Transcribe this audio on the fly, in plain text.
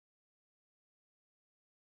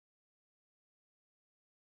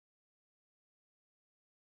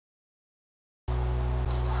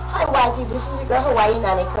Alrighty, this is your girl Hawaii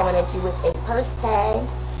Nani coming at you with a purse tag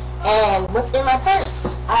and what's in my purse. So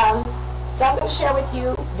I'm going to share with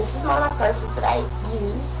you, this is one of my purses that I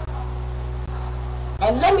use.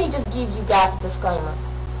 And let me just give you guys a disclaimer.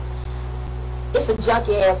 It's a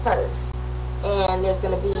junky ass purse. And there's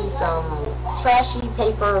going to be some trashy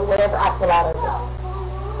paper or whatever I pull out of it.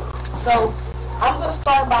 So I'm going to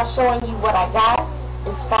start by showing you what I got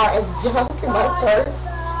as far as junk in my purse.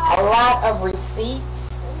 A lot of receipts.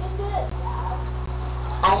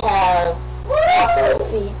 I have lots of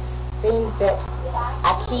receipts, things that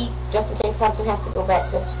I keep just in case something has to go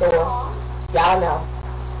back to the store. Y'all know.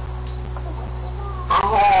 I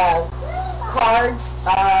have cards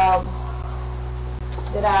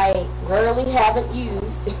that I rarely haven't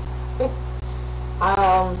used.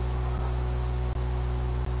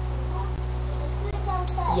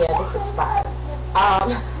 Yeah, this expired.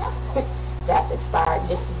 That's expired.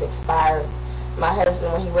 This is expired. My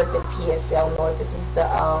husband, when he worked at PSL North, this is the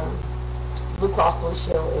Blue Cross Blue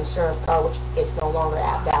Shield insurance card, which is no longer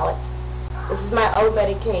valid. This is my old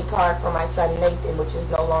Medicaid card for my son Nathan, which is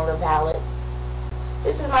no longer valid.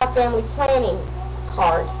 This is my family planning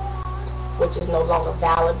card, which is no longer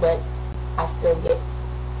valid, but I still get,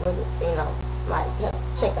 you know, my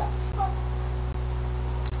checkups.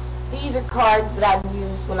 These are cards that I've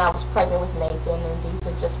used when I was pregnant with Nathan, and these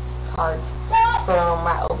are just cards from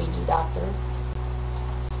my OBG doctor.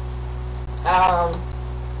 I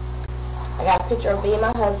got a picture of me and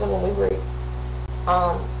my husband when we were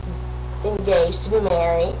engaged to be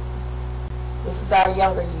married. This is our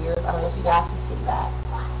younger years. I don't know if you guys can see that.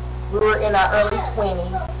 We were in our early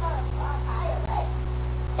 20s,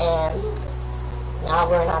 and now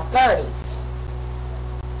we're in our 30s.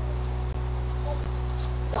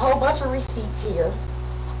 A whole bunch of receipts here.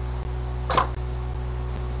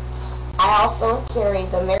 I also carry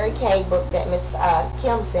the Mary Kay book that Miss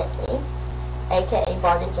Kim sent me, aka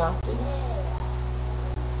Bargain Junkie.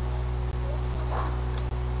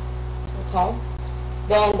 Okay.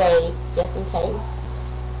 Band-Aid, just in case.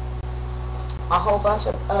 A whole bunch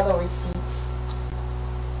of other receipts.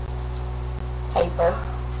 Paper.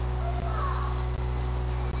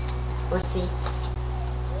 Receipts.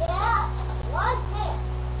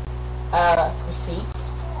 Receipt.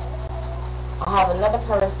 I have another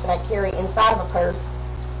purse that I carry inside of a purse.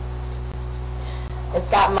 It's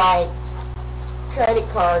got my credit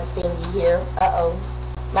card thingy here.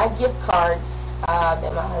 My gift cards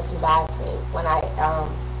that my husband buys me when I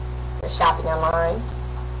was shopping online.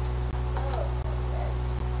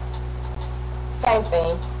 Same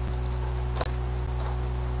thing.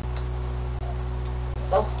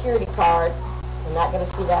 Social Security card. You're not going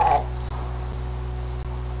to see that.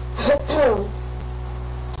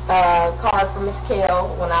 Card from Miss Kell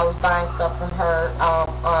when I was buying stuff from her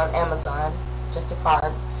on Amazon. Just a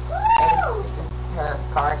card. And this is her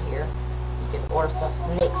card here. You can order stuff,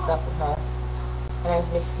 Nick stuff from her. And there's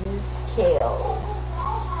Mrs. Kell.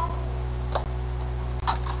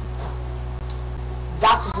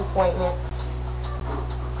 Doctor's appointments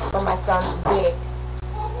for my son's wig,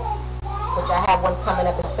 which I have one coming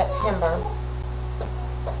up in September.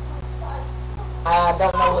 I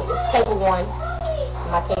don't know what this Cable One,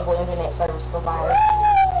 my cable internet service provider.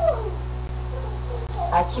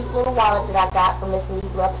 A cute little wallet that I got from Miss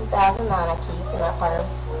Need Love 2009 I keep in my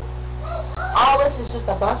purse. All this is just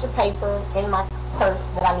a bunch of paper in my purse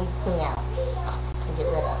that I need to clean out and get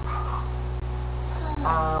rid of.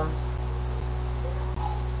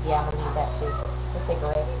 Yeah, I'm gonna leave that too. It's a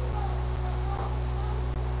cigarette.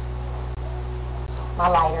 My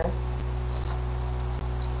lighter.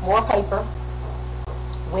 More paper.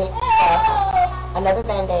 Wet stuff. Another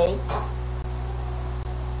Band-Aid.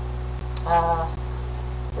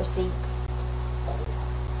 Receipts.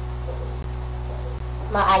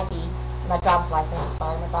 My ID. My driver's license. I'm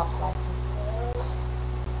sorry, my driver's license.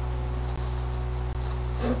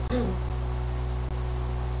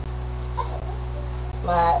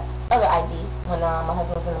 My other ID when my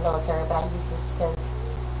husband was in the military, but I use this because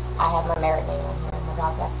I have my married name on here. My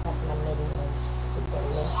driver's license has my maiden name. Stupid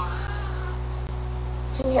me.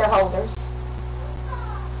 2 hair holders.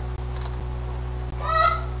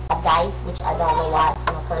 A dice, which I don't know why it's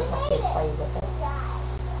in my purse. My kid played with it.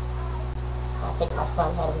 I think my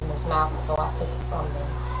son had it in his mouth, so I took it from them.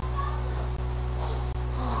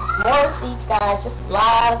 More receipts, guys. Just a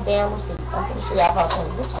lot of damn receipts. I'm pretty sure y'all have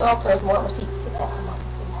some. This girl carries more receipts. Get that from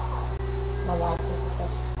my license and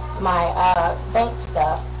stuff. My bank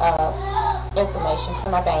stuff, information for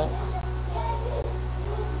my bank.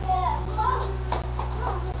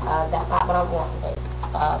 That's not what I want, baby.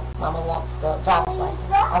 Mama wants the driver's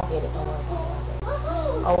license. I'll get it. Don't worry about it.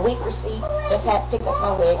 A week receipts. Just had to pick up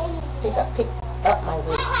my wig. picked up my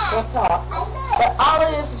wig. Can't talk. But all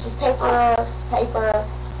it is just paper,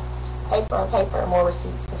 more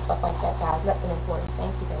receipts and stuff like that, guys. Nothing important.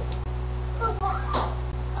 Thank you, baby.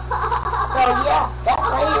 So yeah, that's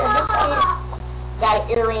right here. This right here. Got an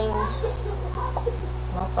earring.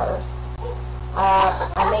 My purse.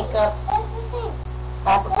 My makeup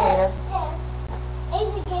applicator.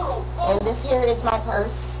 And this here is my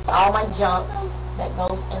purse. All my junk that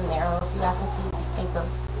goes in there. I don't know if you guys can see, it's just paper.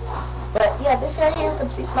 But yeah, this right here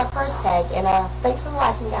completes my purse tag. And thanks for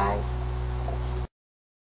watching, guys.